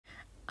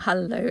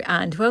Hello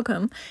and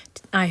welcome.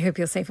 I hope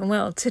you're safe and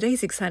well.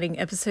 Today's exciting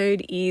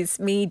episode is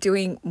me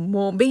doing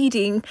more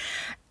beading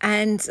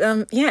and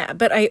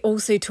but I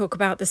also talk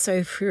about the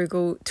Sew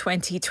Frugal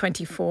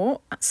 2024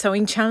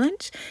 sewing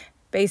challenge.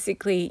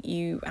 Basically,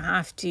 you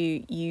have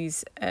to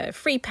use a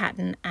free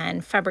pattern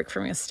and fabric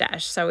from your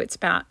stash. So it's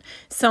about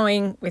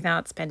sewing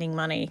without spending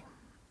money.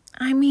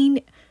 I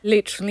mean,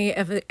 literally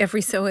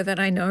every sewer that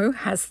I know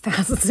has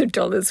thousands of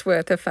dollars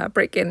worth of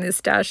fabric in this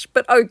stash.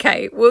 But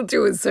okay, we'll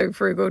do a Sew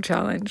Frugal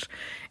challenge.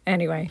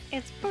 Anyway.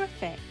 It's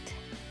perfect.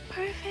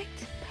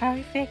 Perfect,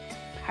 perfect,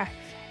 perfect.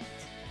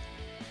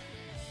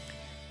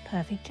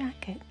 Perfect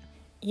jacket.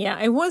 Yeah,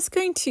 I was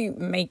going to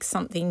make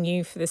something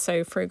new for the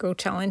Sew Frugal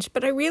challenge,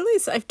 but I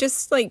realized I've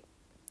just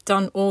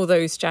done all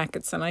those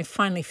jackets and I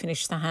finally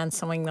finished the hand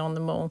sewing on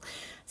them all.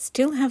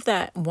 Still have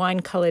that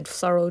wine-coloured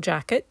floral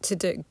jacket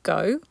to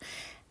go.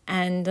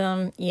 And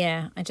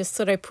I just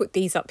thought I'd put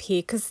these up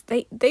here because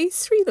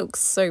these three look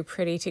so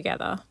pretty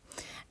together.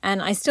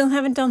 And I still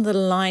haven't done the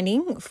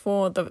lining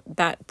for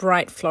that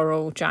bright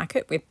floral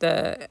jacket with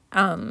the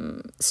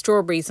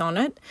strawberries on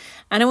it.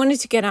 And I wanted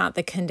to get out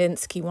the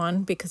Kandinsky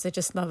one because I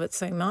just love it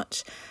so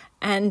much.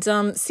 And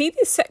see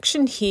this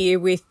section here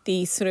with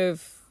the sort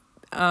of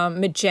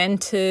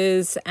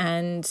magentas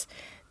and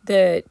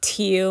the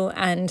teal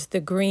and the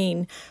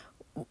green.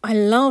 I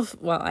love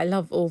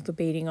all the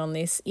beading on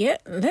this. Yeah,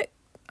 look,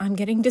 I'm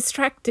getting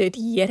distracted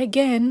yet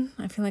again.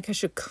 I feel like I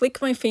should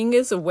click my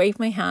fingers or wave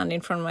my hand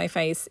in front of my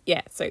face.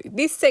 Yeah, so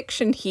this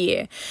section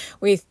here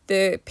with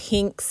the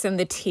pinks and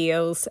the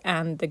teals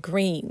and the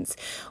greens.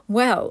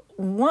 Well,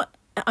 what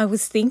I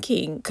was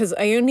thinking, because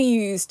I only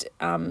used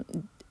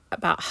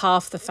about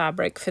half the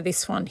fabric for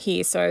this one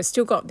here, so I've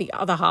still got the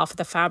other half of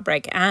the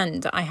fabric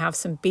and I have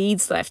some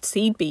beads left,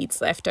 seed beads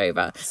left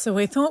over. So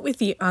I thought with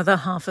the other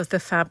half of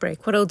the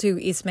fabric, what I'll do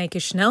is make a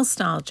Chanel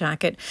style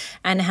jacket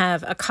and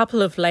have a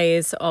couple of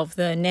layers of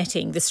the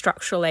netting, the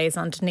structural layers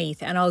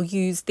underneath, and I'll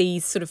use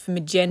these sort of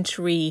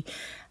magenta-y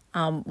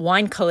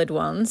wine-coloured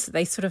ones.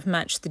 They sort of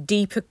match the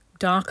deeper,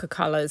 darker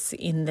colours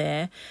in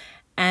there.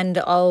 And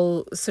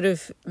I'll sort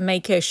of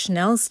make a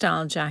Chanel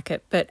style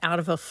jacket, but out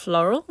of a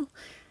floral.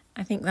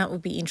 I think that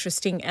would be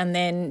interesting. And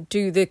then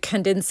do the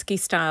Kandinsky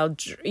style,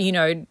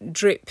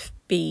 drip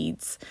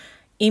beads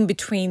in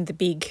between the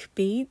big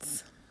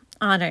beads.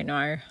 I don't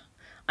know.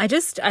 I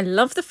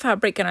love the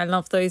fabric and I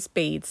love those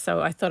beads.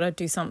 So I thought I'd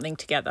do something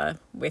together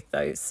with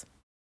those.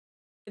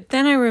 But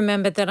then I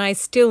remembered that I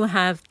still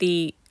have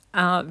the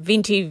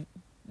vintage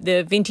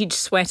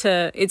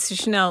sweater. It's a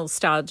Chanel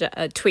style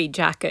tweed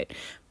jacket,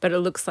 but it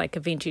looks like a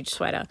vintage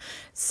sweater.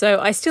 So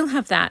I still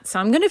have that. So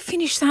I'm going to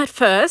finish that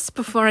first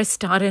before I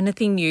start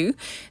anything new.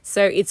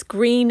 So it's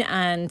green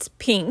and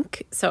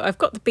pink. So I've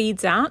got the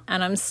beads out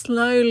and I'm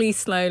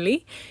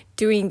slowly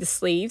doing the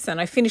sleeves.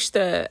 And I finished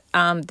the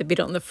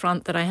bit on the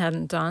front that I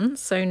hadn't done.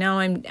 So now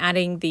I'm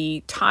adding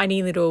the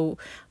tiny little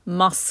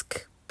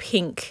musk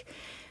pink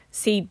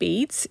seed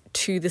beads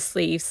to the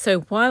sleeves. So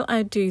while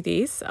I do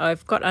this,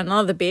 I've got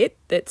another bit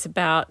that's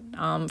about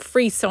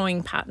free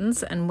sewing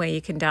patterns and where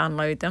you can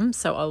download them.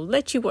 So I'll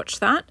let you watch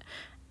that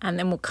and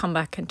then we'll come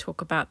back and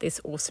talk about this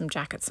awesome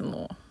jacket some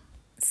more.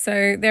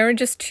 So there are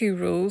just two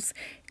rules.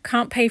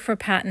 Can't pay for a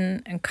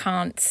pattern and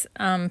can't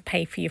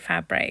pay for your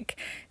fabric.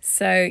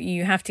 So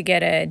you have to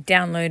get a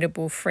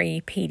downloadable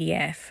free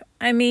PDF.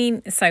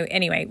 So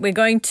anyway, we're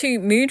going to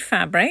Mood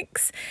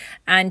Fabrics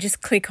and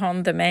just click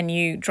on the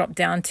menu, drop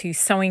down to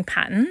Sewing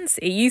Patterns.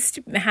 It used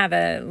to have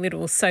a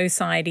little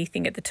Society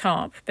thing at the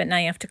top, but now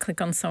you have to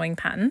click on Sewing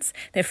Patterns.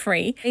 They're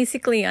free.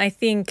 Basically, I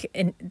think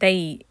and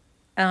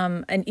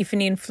if an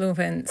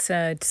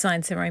influencer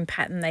designs their own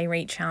pattern, they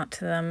reach out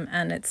to them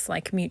and it's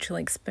like mutual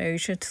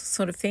exposure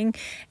sort of thing.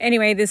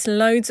 Anyway, there's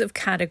loads of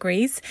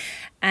categories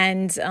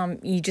and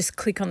you just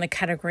click on the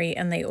category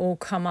and they all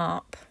come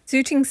up.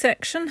 Suiting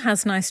section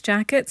has nice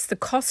jackets. The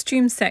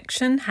costume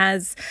section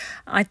has,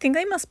 I think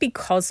they must be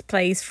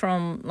cosplays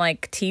from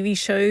like TV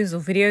shows or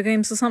video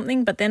games or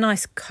something, but they're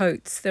nice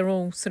coats. They're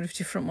all sort of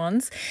different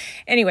ones.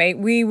 Anyway,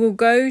 we will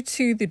go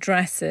to the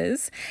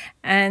dresses.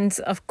 And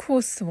of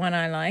course, the one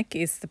I like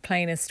is the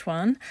plainest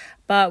one,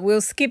 but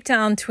we'll skip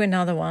down to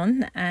another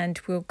one and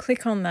we'll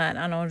click on that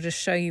and I'll just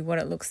show you what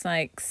it looks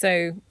like.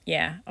 So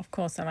yeah, of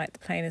course, I like the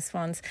plainest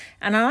ones.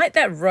 And I like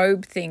that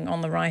robe thing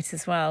on the right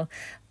as well.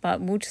 But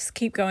we'll just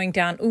keep going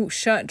down. Oh,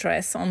 shirt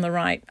dress on the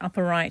right,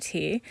 upper right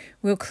here.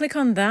 We'll click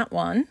on that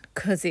one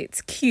because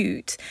it's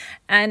cute.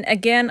 And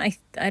again,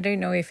 I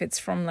don't know if it's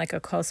from like a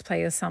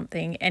cosplay or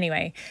something.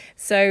 Anyway,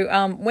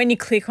 so when you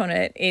click on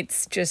it,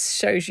 it just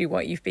shows you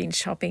what you've been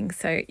shopping.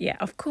 So yeah,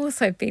 of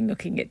course I've been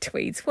looking at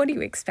tweeds. What do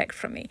you expect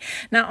from me?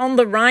 Now on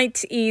the right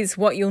is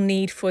what you'll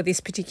need for this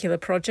particular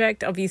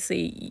project.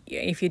 Obviously,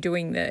 if you're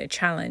doing the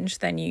challenge,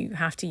 then you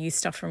have to use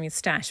stuff from your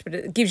stash, but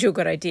it gives you a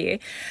good idea.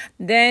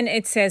 Then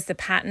it says the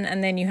pattern,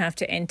 and then you have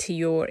to enter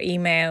your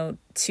email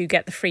to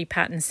get the free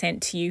pattern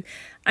sent to you.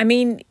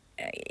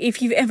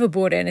 if you've ever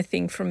bought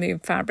anything from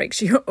Move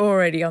Fabrics, you're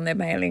already on their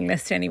mailing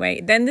list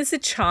anyway. Then there's a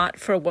chart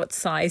for what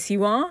size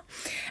you are,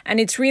 and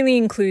it's really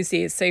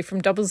inclusive. So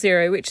from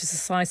 00, which is a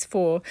size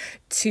 4,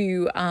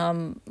 to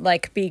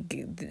like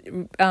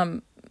big,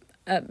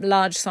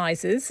 large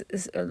sizes,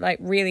 like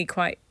really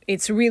quite.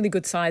 It's a really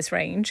good size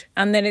range.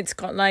 And then it's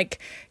got like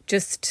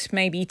just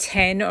maybe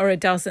 10 or a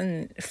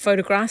dozen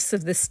photographs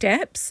of the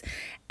steps.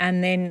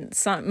 And then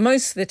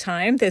most of the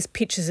time there's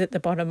pictures at the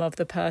bottom of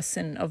the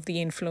person, of the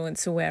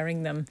influencer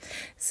wearing them.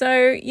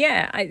 So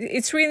yeah,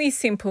 it's really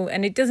simple,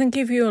 and it doesn't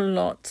give you a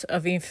lot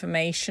of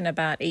information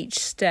about each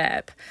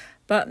step,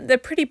 but they're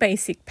pretty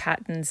basic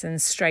patterns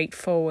and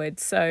straightforward.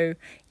 So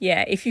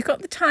yeah, if you've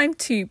got the time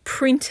to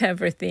print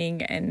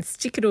everything and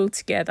stick it all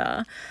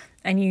together,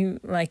 and you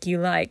like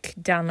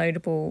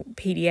downloadable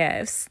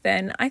PDFs,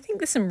 then I think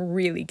there's some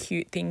really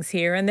cute things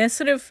here. And they're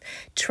sort of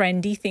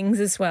trendy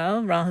things as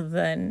well, rather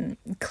than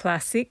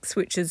classics,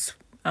 which is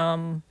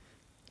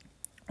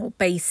or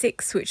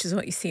basics, which is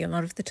what you see a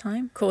lot of the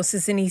time. Of course,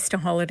 it's an Easter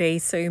holiday,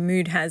 so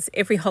Mood has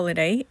every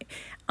holiday.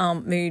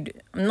 Mood,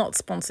 I'm not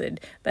sponsored,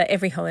 but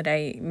every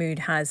holiday Mood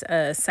has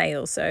a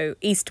sale. So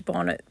Easter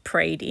Bonnet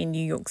Parade in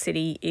New York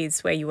City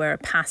is where you wear a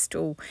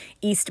pastel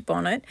Easter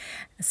bonnet.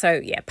 So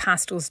yeah,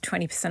 pastel's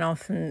 20%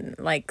 off, and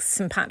like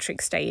St.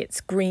 Patrick's Day, it's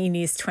green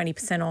is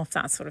 20% off,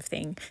 that sort of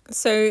thing.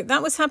 So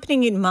that was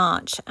happening in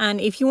March. And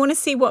if you want to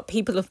see what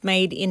people have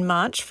made in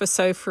March for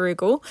So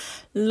Frugal,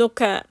 look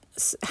at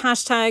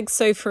hashtag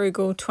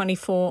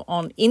SoFrugal24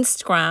 on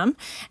Instagram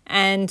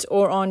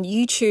or on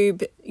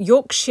YouTube,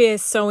 Yorkshire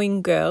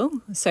Sewing Girl.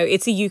 So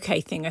it's a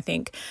UK thing, I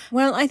think.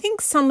 Well, I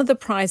think some of the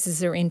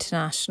prizes are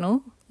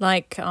international,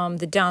 like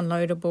the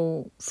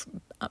downloadable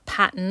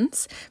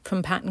patterns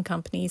from pattern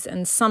companies,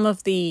 and some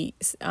of the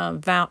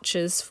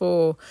vouchers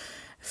for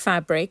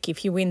fabric.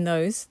 If you win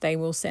those, they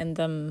will send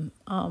them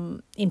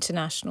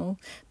international.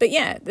 But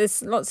yeah,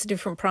 there's lots of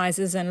different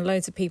prizes and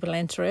loads of people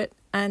enter it.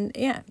 And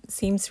yeah, it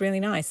seems really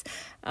nice,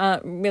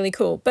 really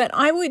cool. But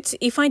I would,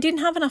 if I didn't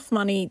have enough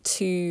money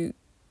to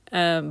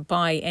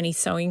buy any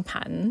sewing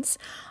patterns,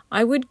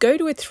 I would go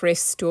to a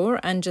thrift store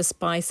and just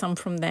buy some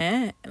from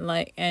there.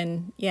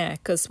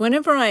 Because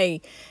whenever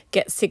I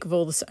get sick of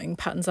all the sewing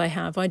patterns I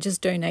have, I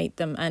just donate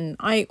them, and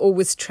I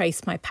always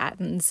trace my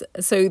patterns.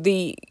 So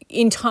the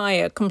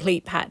entire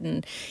complete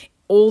pattern,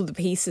 all the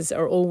pieces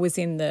are always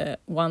in the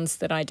ones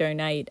that I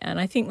donate. And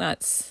I think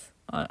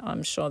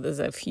I'm sure there's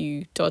a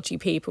few dodgy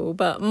people,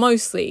 but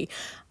mostly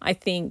I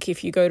think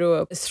if you go to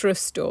a thrift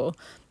store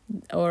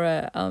or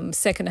a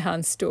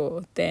second-hand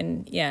store,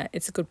 then yeah,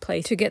 it's a good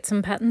place to get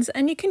some patterns,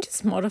 and you can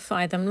just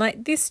modify them.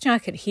 Like this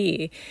jacket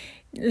here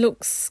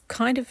looks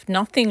kind of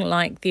nothing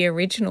like the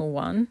original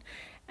one,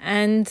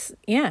 and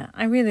yeah,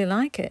 I really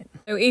like it.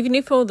 So even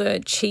if all the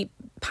cheap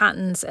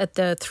patterns at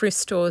the thrift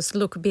stores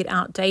look a bit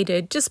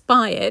outdated, just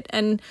buy it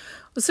and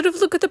sort of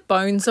look at the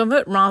bones of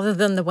it rather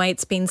than the way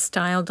it's been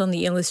styled on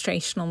the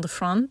illustration on the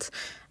front.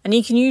 And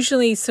you can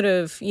usually sort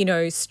of,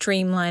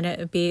 streamline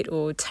it a bit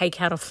or take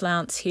out a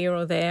flounce here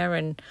or there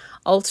and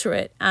alter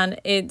it. And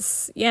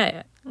it's,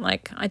 yeah,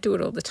 like I do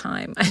it all the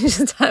time. I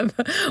just have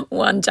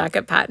one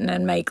jacket pattern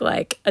and make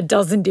like a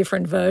dozen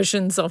different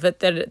versions of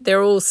it that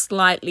they're all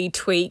slightly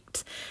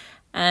tweaked.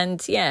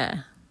 And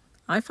yeah,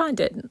 I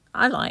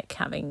like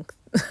having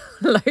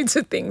loads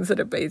of things that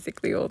are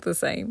basically all the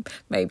same.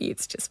 Maybe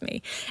it's just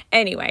me.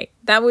 Anyway,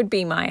 that would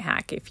be my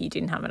hack if you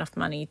didn't have enough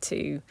money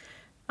to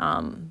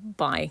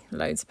buy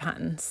loads of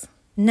patterns.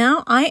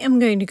 Now I am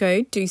going to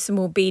go do some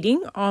more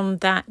beading on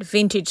that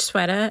vintage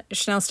sweater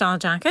Chanel style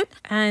jacket,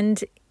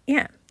 and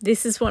yeah,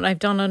 this is what I've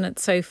done on it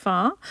so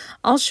far.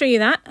 I'll show you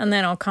that and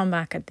then I'll come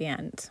back at the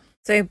end.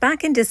 So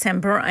back in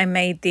December I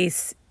made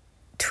this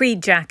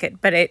tweed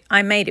jacket, but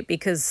I made it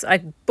because I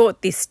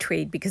bought this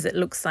tweed because it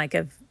looks like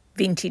a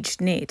vintage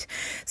knit.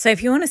 So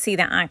if you want to see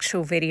that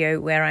actual video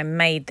where I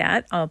made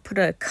that, I'll put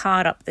a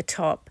card up the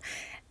top.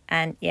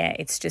 And yeah,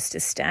 it's just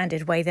a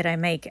standard way that I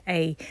make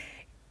a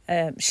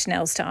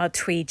Chanel style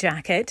tweed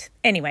jacket.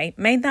 Anyway,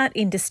 made that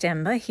in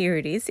December. Here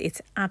it is.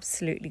 It's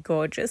absolutely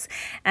gorgeous.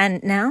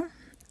 And now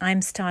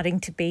I'm starting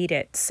to bead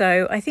it.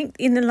 So I think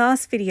in the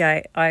last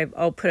video,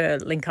 I'll put a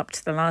link up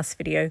to the last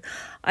video,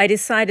 I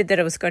decided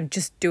that I was going to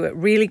just do it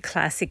really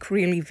classic,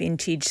 really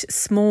vintage,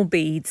 small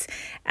beads.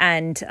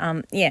 And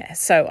yeah,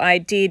 so I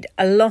did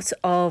a lot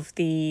of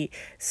the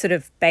sort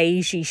of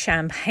beigey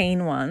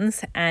champagne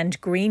ones and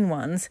green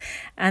ones.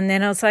 And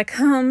then I was like,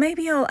 oh,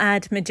 maybe I'll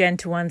add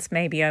magenta ones,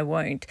 maybe I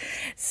won't.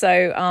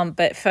 So,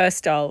 but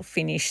first I'll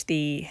finish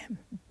the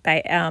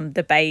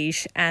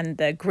beige and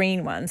the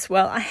green ones.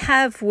 Well, I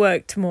have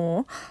worked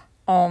more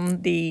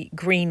on the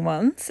green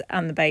ones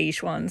and the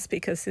beige ones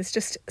because there's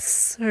just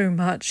so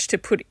much to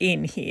put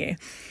in here.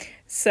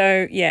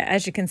 So yeah,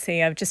 as you can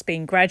see, I've just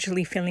been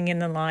gradually filling in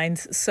the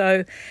lines.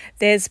 So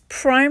there's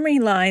primary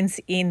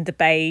lines in the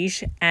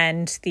beige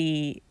and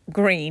the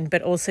green,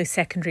 but also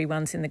secondary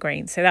ones in the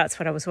green. So that's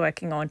what I was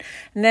working on.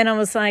 And then I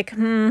was like,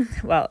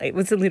 well, it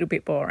was a little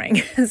bit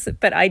boring,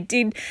 but I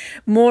did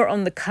more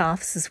on the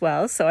cuffs as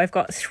well. So I've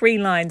got 3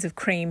 lines of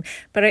cream,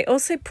 but I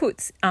also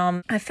put,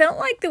 I felt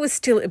like there was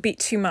still a bit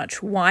too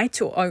much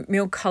white or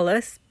oatmeal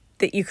colour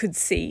that you could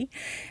see.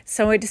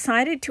 So I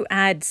decided to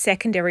add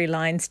secondary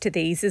lines to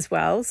these as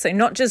well. So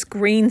not just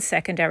green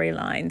secondary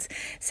lines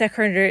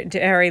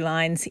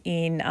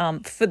in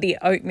for the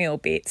oatmeal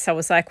bit. So I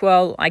was like,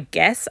 well, I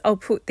guess I'll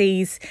put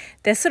these,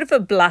 they're sort of a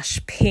blush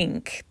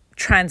pink,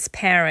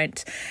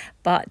 transparent,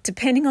 but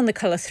depending on the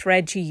colour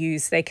thread you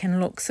use, they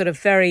can look sort of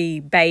very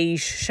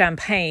beige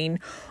champagne,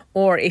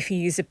 or if you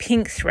use a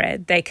pink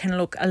thread, they can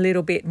look a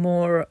little bit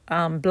more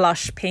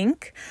blush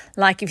pink.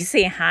 Like if you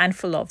see a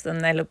handful of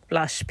them, they look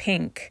blush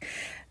pink.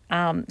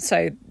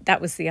 So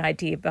that was the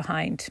idea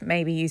behind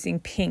maybe using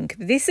pink.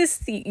 This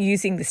is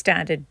using the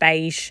standard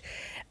beige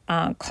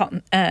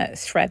cotton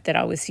thread that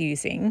I was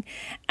using.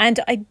 And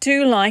I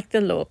do like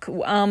the look.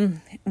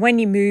 When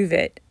you move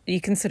it, you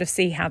can sort of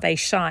see how they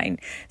shine.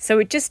 So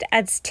it just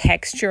adds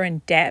texture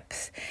and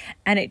depth,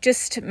 and it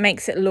just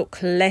makes it look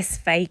less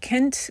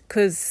vacant,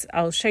 because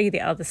I'll show you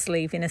the other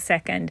sleeve in a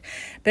second.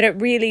 But it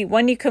really,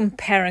 when you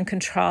compare and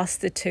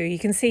contrast the two, you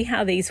can see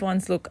how these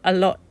ones look a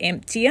lot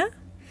emptier.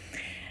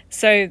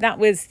 So that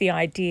was the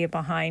idea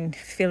behind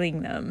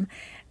filling them.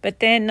 But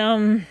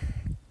then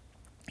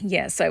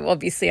yeah, so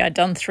obviously I'd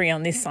done 3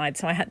 on this side,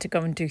 so I had to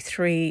go and do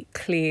 3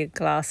 clear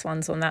glass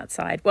ones on that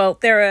side. Well,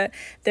 they're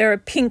a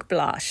pink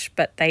blush,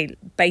 but they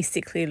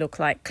basically look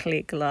like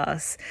clear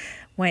glass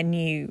when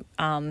you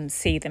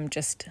see them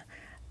just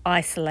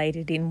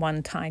isolated in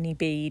one tiny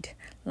bead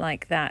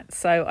like that.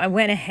 So I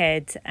went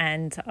ahead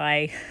and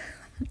I'm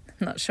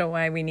not sure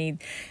why we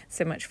need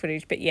so much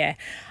footage, but yeah,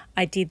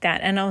 I did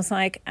that. And I was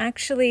like,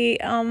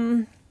 actually,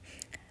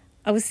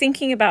 I was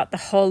thinking about the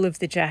whole of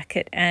the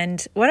jacket,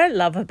 and what I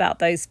love about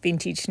those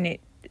vintage knit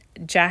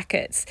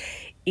jackets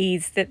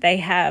is that they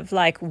have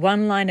like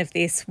 1 line of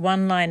this,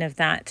 1 line of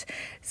that.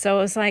 So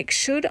I was like,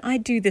 should I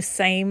do the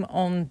same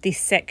on this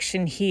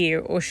section here,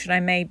 or should I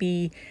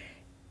maybe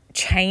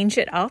change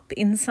it up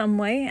in some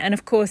way? And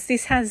of course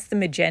this has the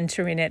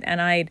magenta in it, and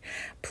I'd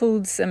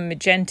pulled some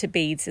magenta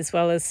beads as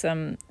well as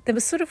some, there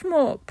was sort of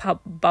more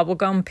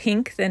bubblegum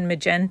pink than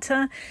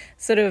magenta,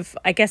 sort of,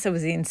 I guess I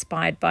was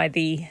inspired by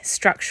the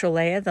structural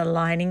layer, the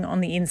lining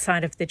on the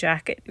inside of the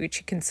jacket, which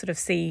you can sort of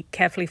see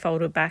carefully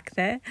folded back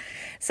there.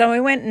 So I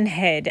went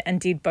ahead and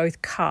did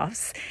both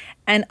cuffs,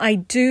 and I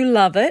do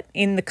love it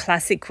in the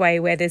classic way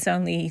where there's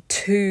only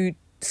 2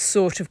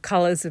 sort of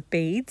colours of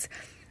beads.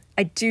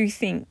 I do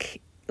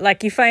think,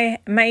 like if I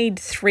made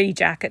 3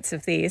 jackets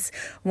of this,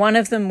 one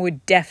of them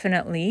would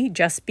definitely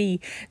just be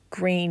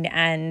green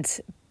and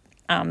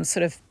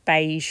sort of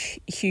beige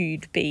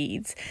hued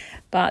beads.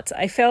 But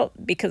I felt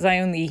because I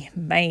only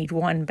made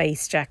 1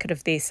 base jacket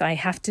of this, I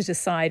have to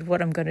decide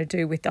what I'm going to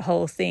do with the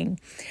whole thing.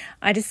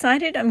 I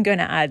decided I'm going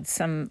to add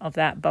some of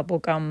that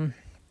bubblegum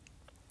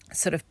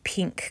sort of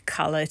pink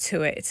colour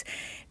to it,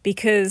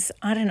 because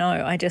I don't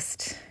know,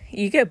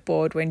 you get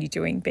bored when you're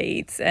doing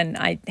beads, and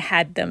I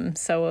had them,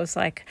 so I was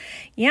like,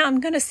 yeah, I'm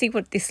going to see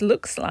what this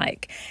looks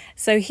like.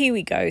 So here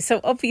we go. So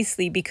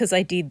obviously, because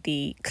I did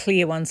the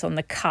clear ones on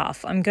the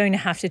cuff, I'm going to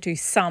have to do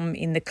some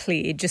in the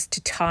clear just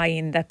to tie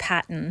in the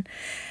pattern.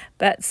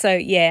 But so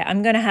yeah,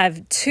 I'm going to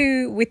have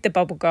 2 with the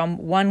bubblegum,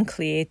 1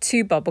 clear,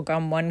 2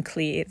 bubblegum, 1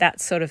 clear,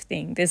 that sort of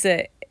thing. There's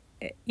a,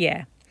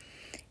 yeah,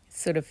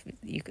 sort of,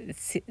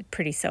 it's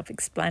pretty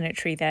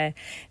self-explanatory there.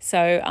 So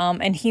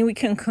and here we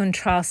can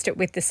contrast it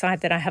with the side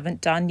that I haven't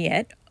done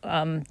yet,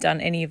 done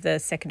any of the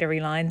secondary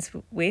lines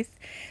with.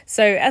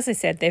 So as I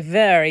said, they're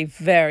very,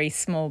 very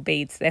small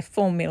beads. They're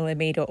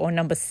 4mm or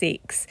number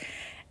 6,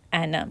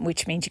 and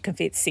which means you can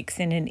fit 6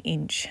 in an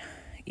inch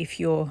if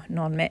you're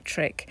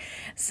non-metric.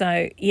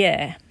 So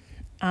yeah,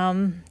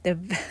 they're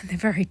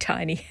very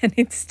tiny, and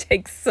it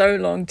takes so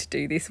long to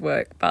do this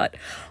work, but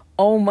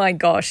oh my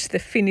gosh, the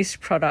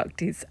finished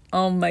product is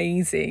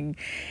amazing.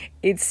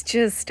 It's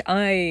just,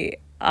 I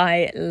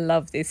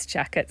love this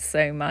jacket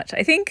so much.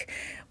 I think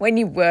when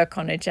you work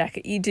on a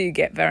jacket, you do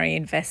get very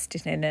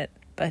invested in it,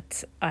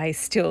 but I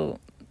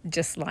still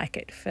just like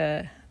it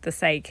for the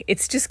sake.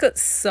 It's just got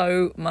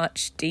so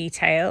much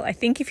detail. I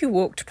think if you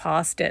walked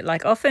past it,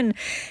 like often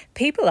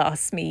people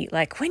ask me,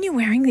 like, when you're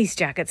wearing these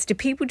jackets, do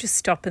people just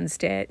stop and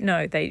stare?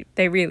 No, they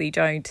really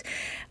don't.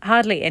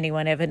 Hardly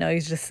anyone ever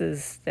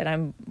notices that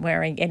I'm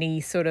wearing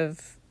any sort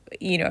of,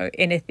 you know,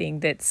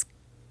 anything that's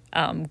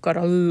got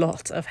a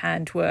lot of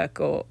handwork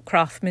or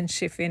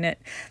craftsmanship in it.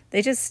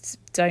 They just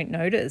don't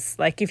notice.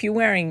 Like if you're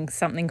wearing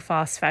something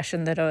fast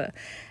fashion that a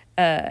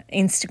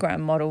Instagram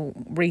model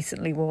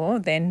recently wore,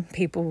 then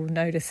people will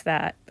notice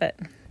that, but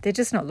they're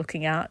just not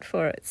looking out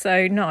for it.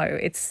 So no,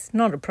 it's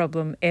not a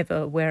problem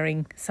ever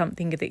wearing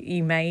something that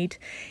you made,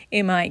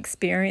 in my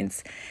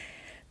experience.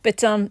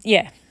 But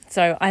yeah,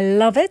 so I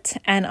love it,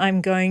 and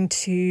I'm going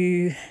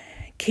to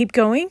keep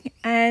going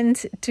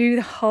and do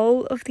the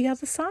whole of the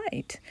other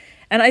side.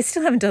 And I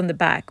still haven't done the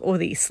back or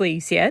the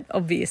sleeves yet,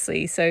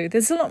 obviously, so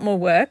there's a lot more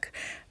work,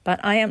 but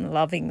I am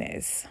loving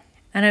this.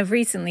 And I've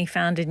recently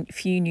found a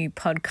few new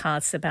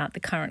podcasts about the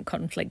current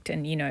conflict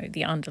and, you know,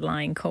 the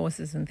underlying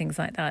causes and things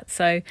like that.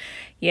 So,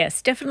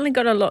 yes, definitely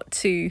got a lot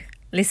to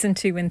listen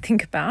to and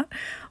think about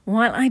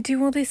while I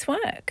do all this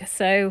work.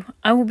 So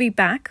I will be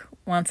back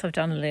once I've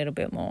done a little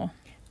bit more.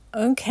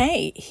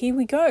 Okay, here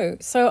we go.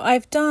 So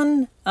I've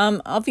done,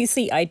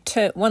 obviously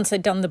once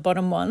I'd done the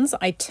bottom ones,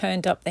 I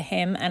turned up the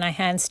hem and I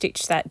hand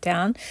stitched that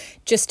down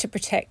just to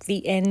protect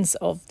the ends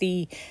of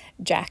the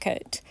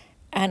jacket.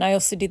 And I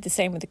also did the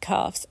same with the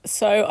cuffs.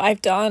 So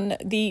I've done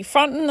the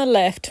front and the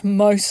left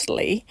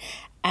mostly,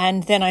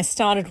 and then I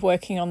started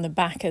working on the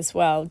back as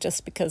well,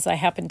 just because I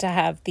happen to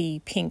have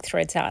the pink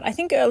threads out. I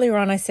think earlier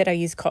on I said I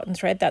use cotton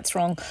thread. That's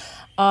wrong.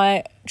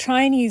 I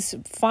try and use,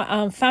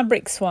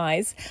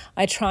 fabrics-wise,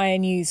 I try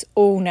and use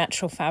all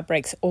natural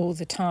fabrics all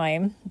the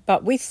time.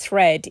 But with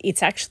thread,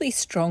 it's actually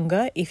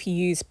stronger if you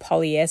use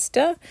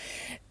polyester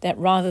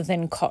rather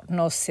than cotton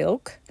or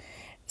silk.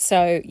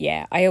 So,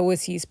 yeah, I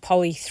always use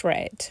poly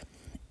thread.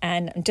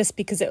 And just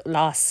because it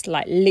lasts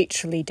like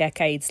literally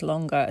decades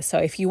longer. So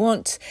if you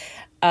want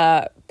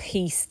a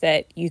piece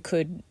that you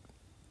could,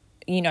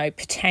 you know,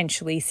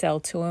 potentially sell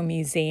to a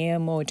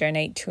museum or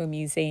donate to a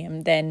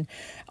museum, then,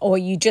 or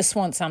you just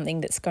want something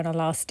that's going to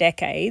last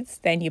decades,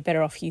 then you're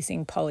better off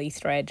using poly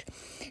thread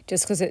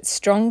just because it's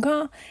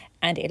stronger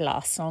and it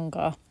lasts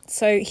longer.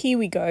 So here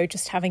we go,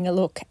 just having a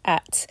look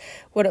at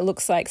what it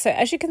looks like. So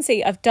as you can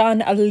see, I've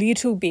done a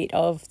little bit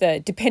of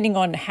depending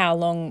on how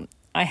long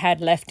I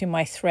had left in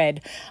my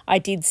thread, I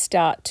did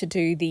start to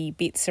do the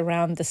bits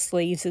around the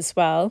sleeves as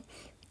well.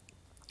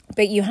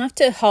 But you have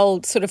to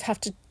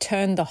have to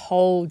turn the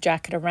whole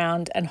jacket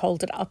around and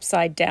hold it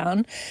upside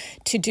down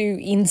to do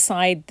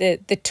inside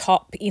the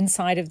top,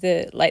 inside of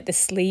the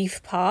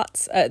sleeve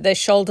parts, the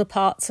shoulder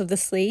parts of the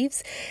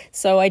sleeves.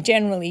 So I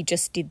generally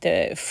just did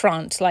the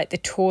front, like the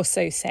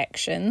torso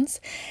sections.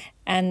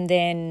 And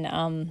then,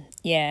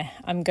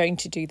 I'm going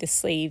to do the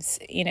sleeves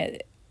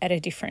at a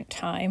different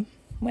time,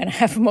 when I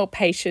have more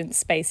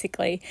patience,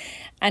 basically,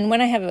 and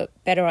when I have a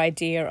better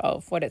idea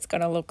of what it's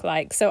going to look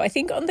like. So I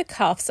think on the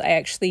cuffs, I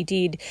actually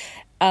did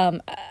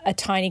a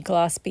tiny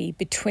glass bead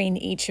between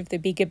each of the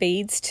bigger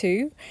beads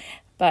too,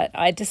 but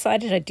I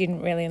decided I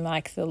didn't really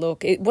like the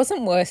look. It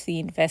wasn't worth the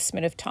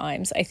investment of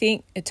time. I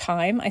think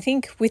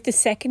with the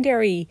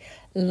secondary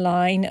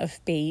line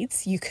of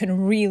beads, you can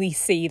really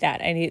see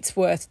that, and it's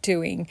worth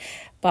doing.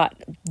 But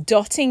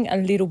dotting a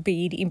little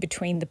bead in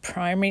between the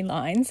primary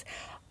lines,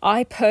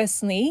 I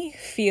personally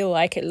feel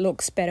like it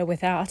looks better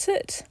without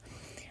it,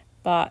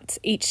 but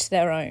each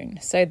their own.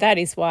 So that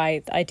is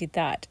why I did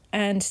that.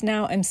 And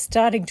now I'm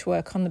starting to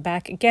work on the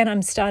back. Again,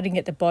 I'm starting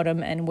at the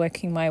bottom and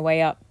working my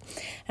way up.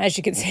 As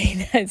you can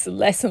see, there's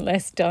less and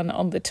less done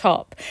on the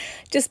top,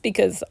 just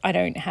because I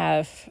don't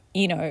have,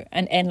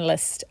 an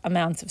endless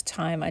amount of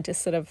time.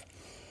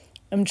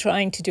 I'm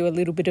trying to do a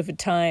little bit at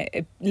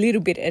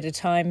a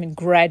time and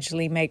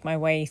gradually make my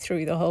way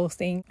through the whole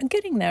thing. I'm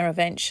getting there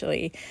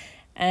eventually.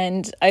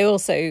 And I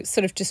also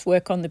sort of just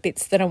work on the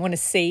bits that I want to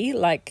see,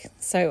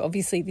 so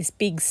obviously this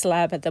big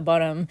slab at the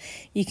bottom,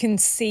 you can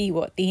see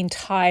what the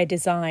entire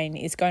design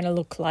is going to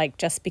look like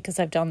just because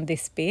I've done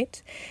this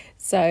bit.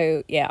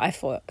 So yeah, I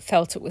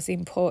felt it was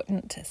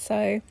important.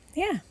 So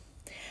yeah,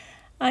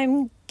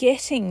 I'm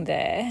getting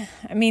there.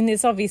 I mean,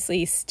 there's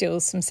obviously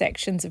still some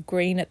sections of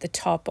green at the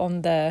top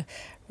on the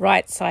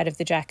right side of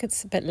the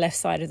jackets, but left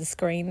side of the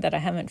screen that I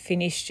haven't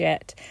finished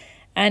yet.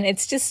 And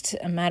it's just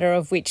a matter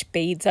of which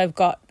beads I've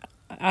got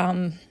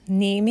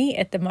near me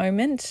at the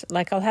moment.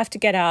 I'll have to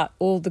get out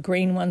all the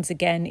green ones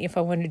again if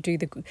I want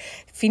to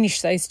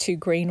finish those 2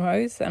 green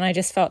rows, and I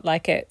just felt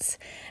like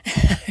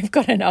I've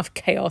got enough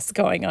chaos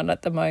going on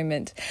at the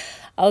moment.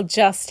 I'll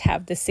just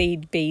have the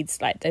seed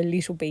beads, like the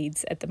little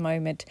beads at the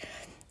moment.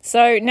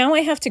 So now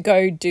I have to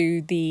go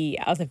do the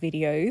other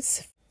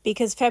videos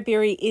because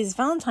February is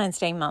Valentine's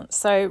Day month,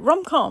 so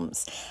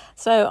rom-coms.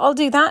 So I'll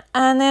do that,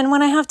 and then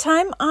when I have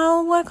time,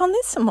 I'll work on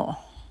this some more.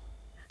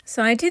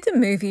 So I did the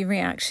movie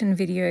reaction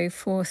video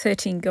for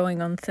 13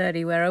 going on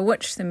 30, where I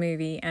watch the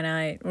movie and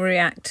I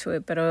react to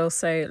it, but I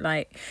also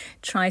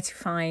try to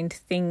find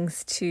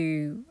things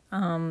to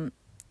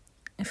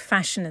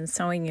fashion and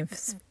sewing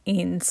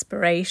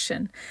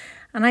inspiration.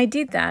 And I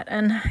did that,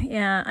 and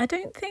yeah, I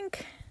don't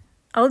think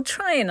I'll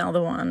try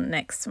another one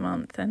next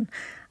month, and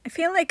I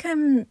feel like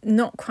I'm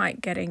not quite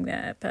getting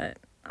there, but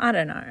I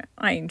don't know.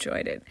 I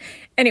enjoyed it.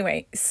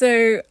 Anyway,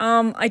 so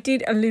I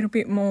did a little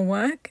bit more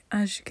work,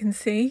 as you can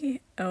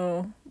see.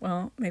 Oh,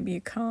 well, maybe you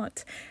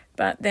can't.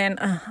 But then,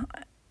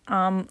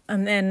 and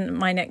then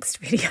my next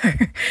video.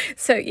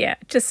 So yeah,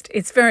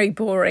 it's very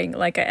boring.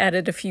 I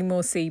added a few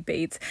more seed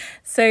beads.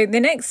 So the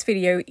next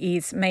video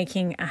is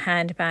making a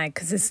handbag,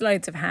 because there's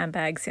loads of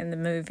handbags in the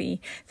movie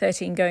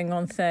 13 going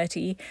on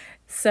 30.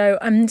 So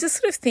I'm just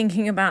sort of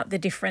thinking about the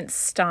different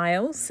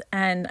styles,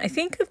 and I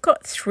think I've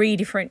got 3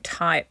 different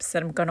types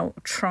that I'm going to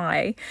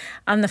try.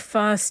 And the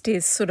first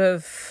is sort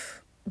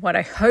of what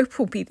I hope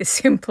will be the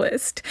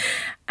simplest,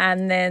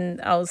 and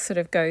then I'll sort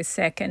of go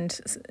second,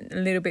 a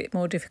little bit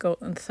more difficult,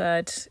 and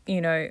third,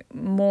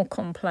 more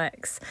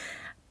complex.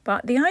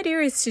 But the idea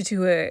is to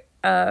do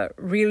a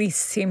really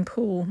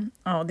simple,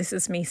 this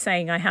is me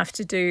saying I have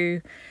to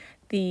do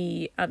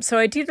so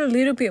I did a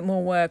little bit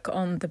more work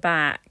on the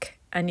back,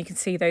 and you can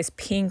see those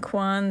pink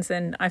ones,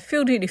 and I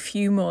filled in a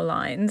few more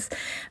lines.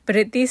 But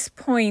at this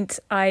point,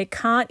 I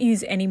can't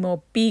use any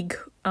more big,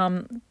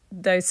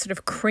 those sort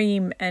of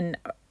cream and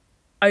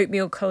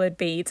oatmeal coloured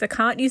beads. I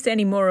can't use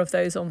any more of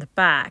those on the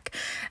back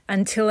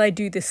until I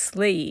do the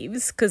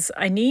sleeves, because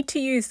I need to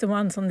use the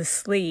ones on the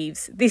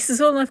sleeves. This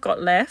is all I've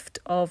got left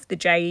of the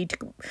jade,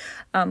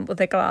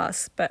 they're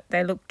glass, but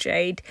they look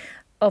jade,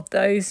 of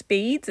those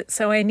beads.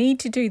 So I need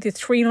to do the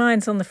 3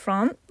 lines on the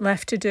front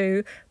left to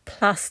do,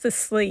 plus the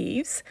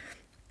sleeves.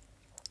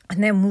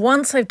 And then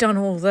once I've done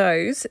all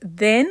those,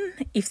 then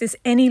if there's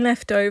any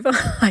left over,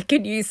 I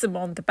can use them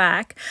on the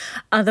back.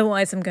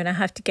 Otherwise, I'm going to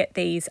have to get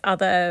these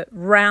other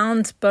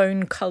round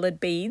bone coloured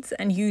beads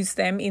and use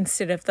them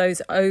instead of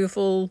those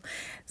oval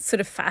sort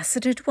of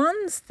faceted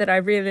ones that I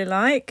really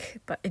like.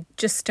 But I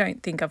just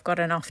don't think I've got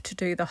enough to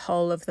do the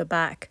whole of the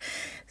back.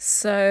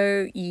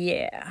 So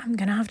yeah, I'm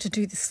going to have to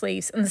do the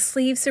sleeves. And the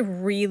sleeves are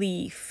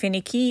really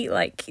finicky.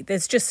 Like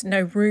there's just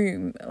no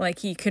room.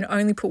 Like you can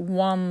only put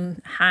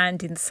one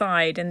hand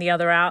inside and the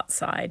other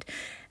outside,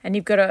 and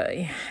you've got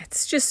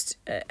it's just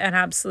an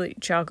absolute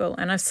juggle.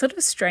 And I've sort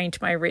of strained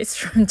my wrist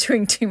from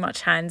doing too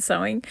much hand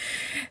sewing,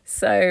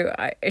 so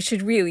I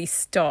should really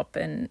stop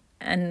and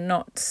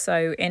not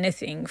sew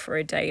anything for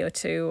a day or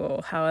two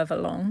or however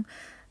long.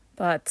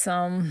 But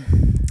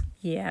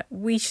yeah,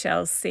 we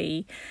shall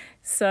see.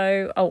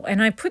 So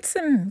and I put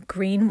some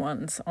green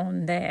ones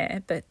on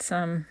there, but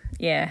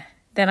yeah,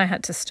 then I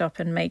had to stop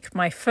and make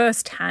my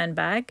first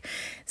handbag.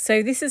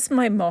 So this is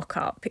my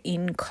mock-up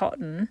in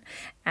cotton,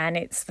 and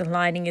the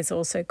lining is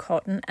also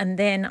cotton. And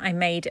then I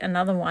made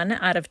another one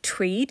out of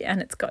tweed,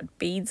 and it's got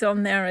beads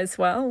on there as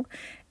well.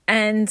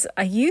 And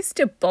I used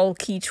a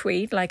bulky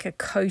tweed, like a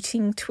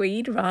coating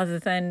tweed, rather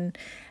than,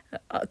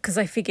 because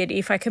I figured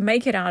if I can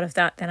make it out of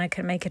that, then I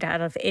can make it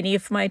out of any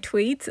of my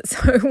tweeds.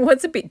 So it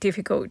was a bit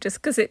difficult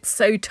just because it's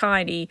so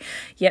tiny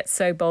yet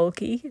so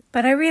bulky.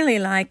 But I really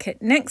like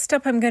it. Next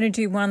up, I'm going to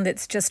do one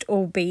that's just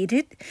all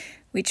beaded,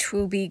 which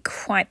will be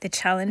quite the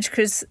challenge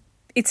because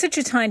it's such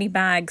a tiny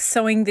bag.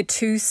 Sewing the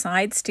 2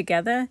 sides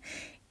together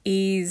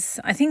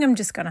I think I'm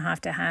just going to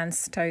have to hand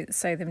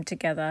sew them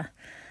together.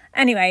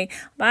 Anyway,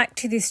 back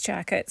to this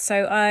jacket.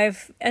 So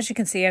as you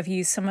can see, I've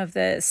used some of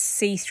the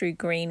see-through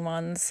green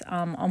ones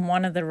on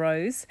one of the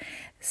rows.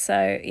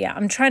 So yeah,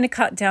 I'm trying to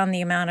cut down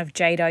the amount of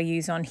jade I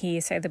use on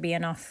here so there'll be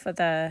enough for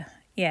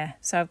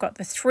so I've got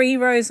the 3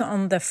 rows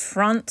on the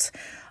front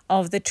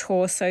of the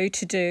torso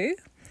to do.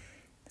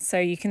 So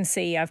you can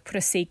see I've put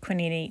a sequin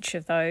in each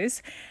of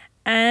those.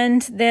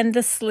 And then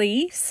the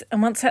sleeves.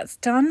 And once that's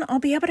done, I'll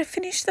be able to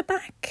finish the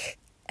back.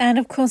 And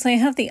of course, I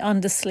have the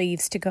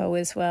undersleeves to go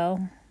as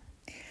well.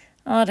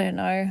 I don't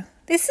know.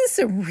 This is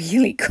a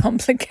really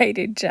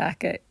complicated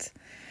jacket.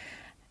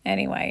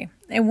 Anyway,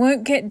 it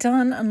won't get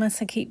done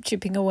unless I keep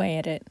chipping away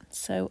at it.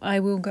 So I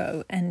will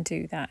go and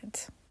do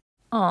that.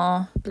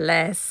 Oh,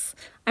 bless.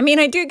 I mean,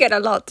 I do get a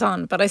lot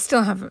done, but I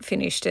still haven't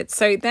finished it.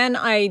 So then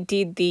I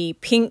did the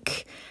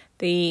pink,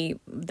 the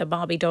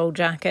Barbie doll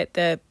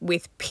jacket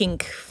with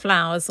pink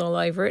flowers all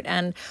over it.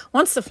 And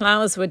once the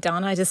flowers were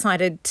done, I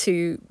decided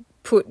to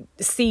put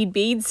seed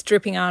beads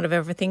dripping out of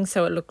everything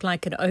so it looked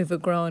like an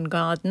overgrown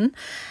garden.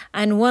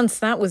 And once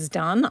that was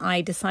done, I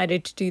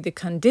decided to do the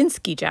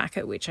Kandinsky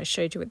jacket, which I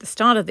showed you at the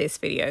start of this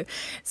video.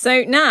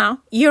 So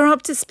now you're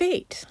up to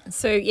speed.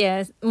 So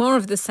yeah, more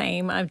of the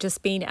same. I've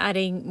just been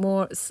adding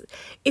more.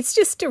 It's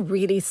just a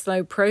really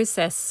slow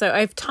process. So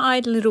I've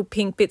tied little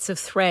pink bits of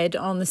thread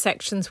on the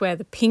sections where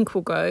the pink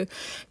will go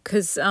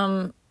because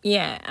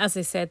yeah, as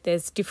I said,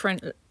 there's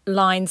different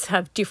lines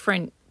have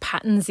different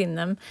patterns in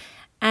them.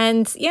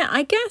 And yeah,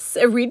 I guess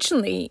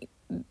originally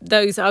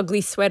those ugly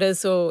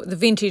sweaters or the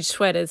vintage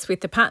sweaters with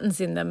the patterns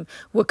in them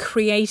were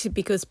created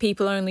because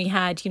people only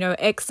had,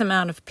 X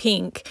amount of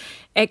pink,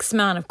 X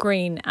amount of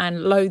green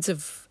and loads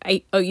of,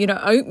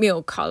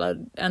 oatmeal colour,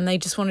 and they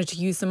just wanted to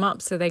use them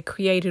up. So they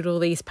created all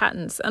these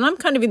patterns. And I'm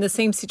kind of in the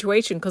same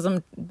situation because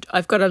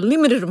I've got a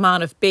limited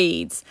amount of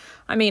beads.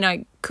 I mean,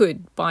 I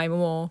could buy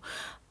more.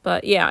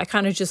 But yeah, I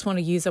kind of just want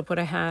to use up what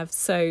I have.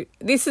 So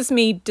this is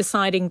me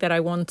deciding that I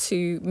want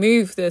to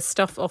move the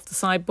stuff off the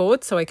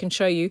sideboard so I can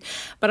show you.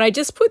 But I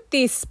just put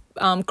this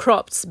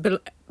cropped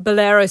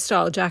bolero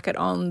style jacket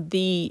on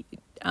the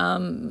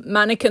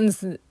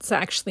mannequins that's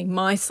actually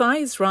my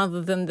size rather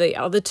than the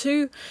other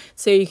 2.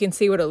 So you can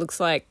see what it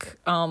looks like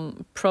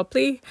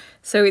properly.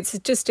 So it's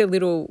just a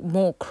little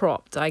more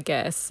cropped, I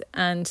guess.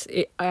 And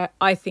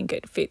I think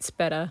it fits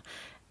better.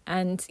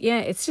 And yeah,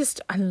 it's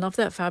just, I love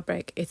that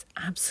fabric. It's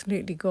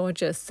absolutely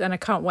gorgeous. And I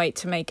can't wait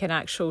to make an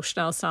actual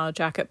Chanel style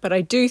jacket. But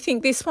I do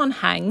think this one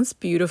hangs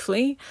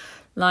beautifully.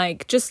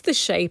 Like just the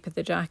shape of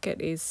the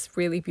jacket is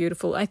really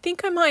beautiful. I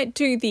think I might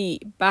do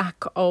the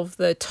back of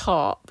the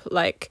top,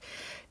 like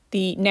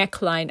the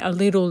neckline a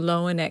little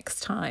lower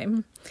next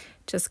time,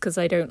 just because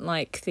I don't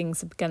like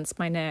things against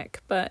my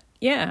neck. But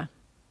yeah,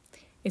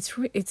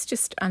 it's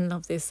just, I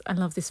love this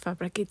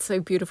fabric. It's so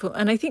beautiful,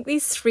 and I think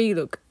these three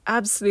look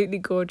absolutely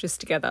gorgeous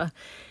together,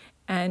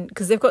 and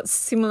because they've got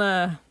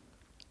similar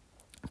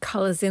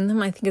colors in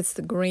them. I think it's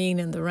the green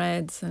and the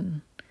reds,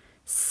 and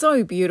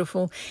so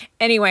beautiful.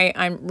 Anyway,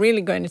 I'm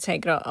really going to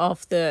take it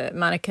off the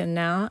mannequin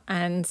now,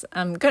 and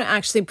I'm going to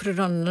actually put it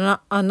on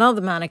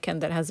another mannequin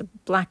that has a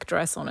black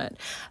dress on it.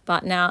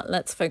 But now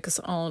let's focus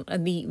on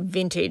the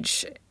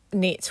vintage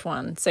knit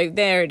one. So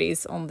there it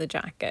is on the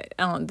jacket,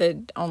 on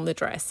the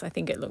dress. I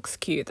think it looks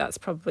cute. That's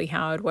probably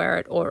how I'd wear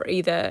it, or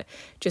either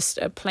just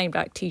a plain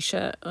black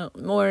t-shirt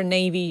or a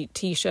navy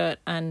t-shirt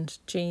and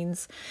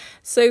jeans.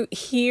 So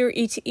here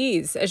it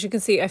is. As you can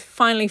see, I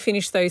finally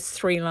finished those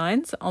 3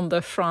 lines on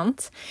the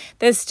front.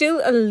 There's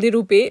still a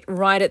little bit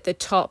right at the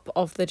top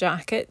of the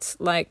jacket,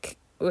 like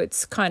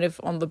it's kind of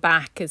on the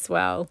back as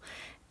well.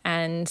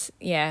 And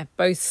yeah,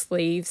 both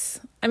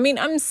sleeves. I mean,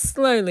 I'm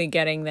slowly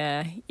getting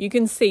there. You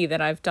can see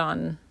that I've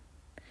done.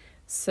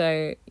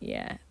 So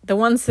yeah, the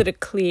ones that are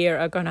clear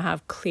are going to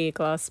have clear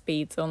glass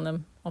beads on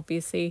them,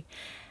 obviously.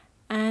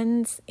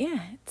 And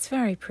yeah, it's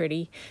very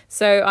pretty.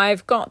 So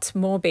I've got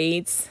more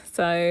beads,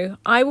 so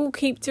I will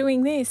keep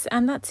doing this.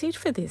 And that's it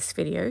for this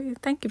video.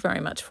 Thank you very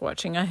much for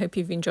watching. I hope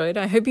you've enjoyed.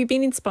 I hope you've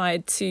been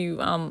inspired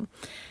to,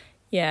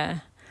 yeah,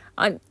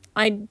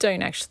 I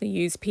don't actually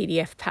use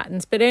PDF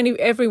patterns, but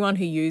everyone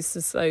who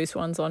uses those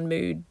ones on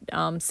Mood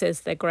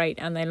says they're great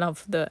and they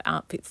love the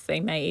outfits they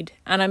made.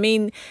 And I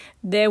mean,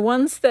 they're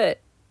ones that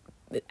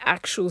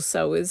actual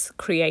sewers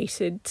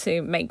created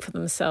to make for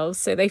themselves,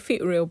 so they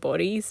fit real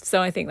bodies.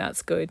 So I think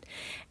that's good.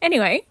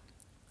 Anyway,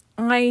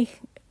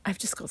 I've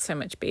just got so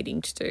much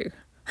beading to do.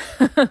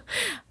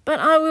 But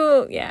I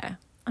will, yeah.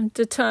 I'm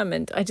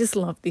determined. I just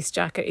love this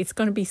jacket. It's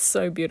going to be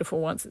so beautiful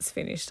once it's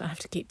finished. I have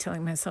to keep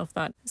telling myself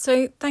that.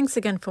 So thanks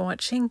again for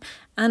watching.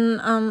 And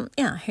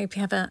yeah, I hope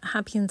you have a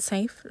happy and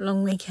safe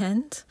long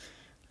weekend.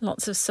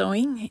 Lots of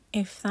sewing,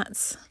 if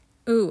that's...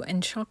 Ooh,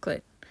 and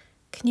chocolate.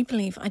 Can you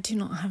believe I do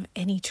not have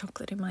any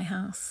chocolate in my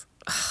house?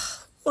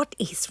 Ugh, what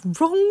is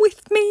wrong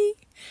with me?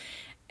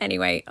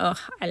 Anyway, oh,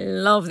 I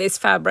love this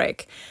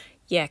fabric.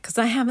 Yeah, because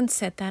I haven't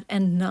said that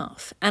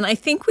enough. And I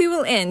think we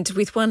will end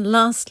with one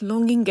last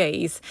longing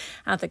gaze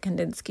at the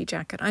Kandinsky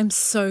jacket. I'm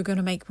so going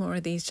to make more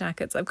of these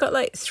jackets. I've got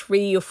like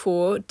 3 or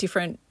 4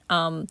 different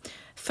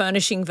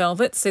furnishing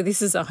velvets. So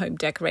this is a home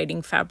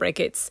decorating fabric.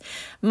 It's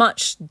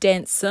much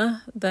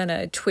denser than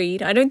a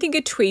tweed. I don't think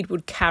a tweed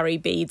would carry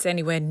beads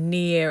anywhere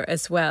near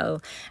as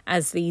well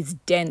as these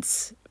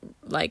dense,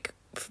 like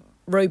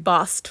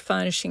robust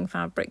furnishing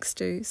fabrics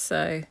do.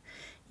 So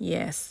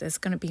yes, there's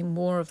going to be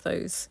more of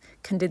those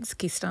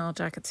Kandinsky style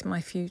jackets in my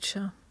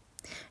future.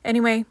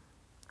 Anyway,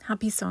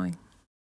 happy sewing.